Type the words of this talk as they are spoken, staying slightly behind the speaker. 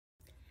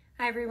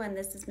Hi everyone,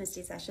 this is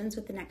Misty Sessions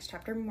with the Next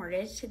Chapter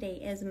Mortgage. Today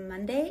is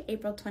Monday,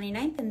 April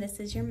 29th, and this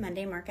is your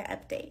Monday market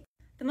update.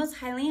 The most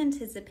highly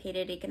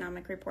anticipated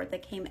economic report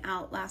that came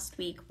out last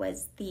week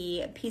was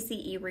the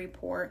PCE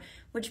report,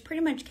 which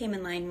pretty much came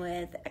in line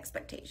with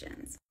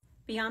expectations.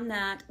 Beyond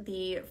that,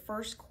 the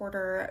first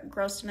quarter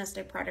gross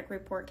domestic product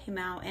report came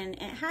out and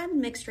it had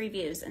mixed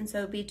reviews. And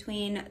so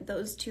between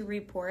those two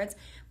reports,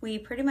 we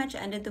pretty much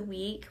ended the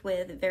week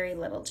with very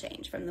little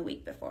change from the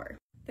week before.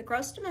 The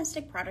gross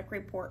domestic product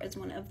report is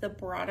one of the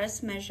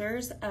broadest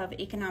measures of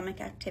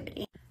economic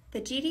activity. The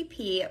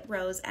GDP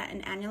rose at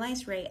an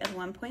annualized rate of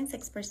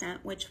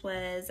 1.6%, which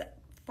was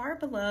far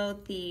below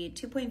the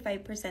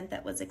 2.5%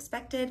 that was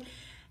expected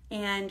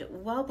and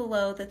well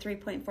below the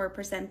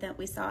 3.4% that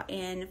we saw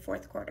in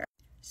fourth quarter.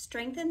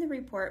 Strength in the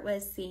report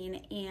was seen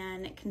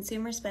in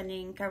consumer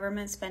spending,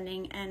 government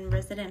spending, and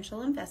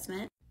residential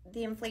investment.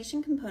 The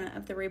inflation component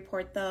of the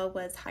report, though,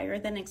 was higher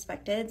than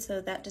expected, so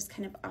that just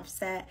kind of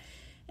offset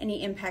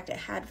any impact it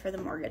had for the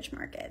mortgage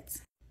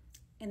markets.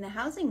 In the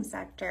housing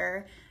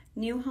sector,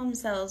 new home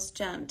sales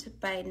jumped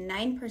by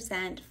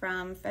 9%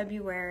 from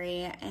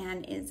February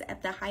and is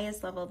at the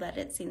highest level that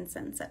it's seen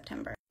since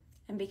September.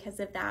 And because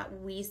of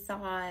that, we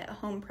saw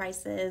home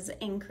prices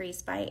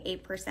increase by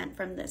 8%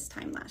 from this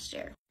time last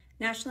year.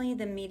 Nationally,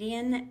 the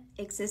median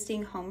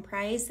existing home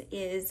price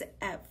is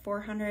at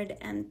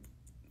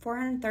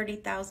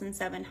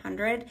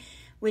 $430,700,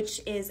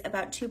 which is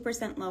about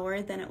 2%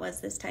 lower than it was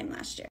this time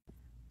last year.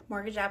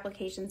 Mortgage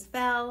applications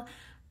fell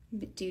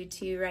due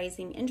to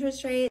rising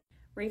interest rates.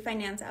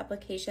 Refinance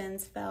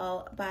applications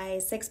fell by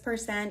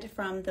 6%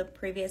 from the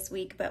previous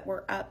week, but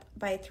were up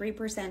by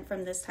 3%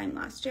 from this time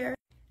last year.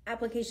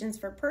 Applications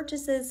for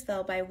purchases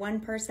fell by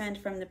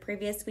 1% from the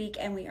previous week,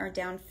 and we are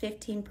down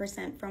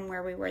 15% from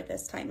where we were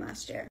this time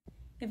last year.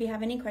 If you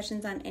have any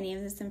questions on any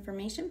of this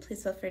information,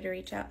 please feel free to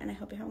reach out, and I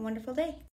hope you have a wonderful day.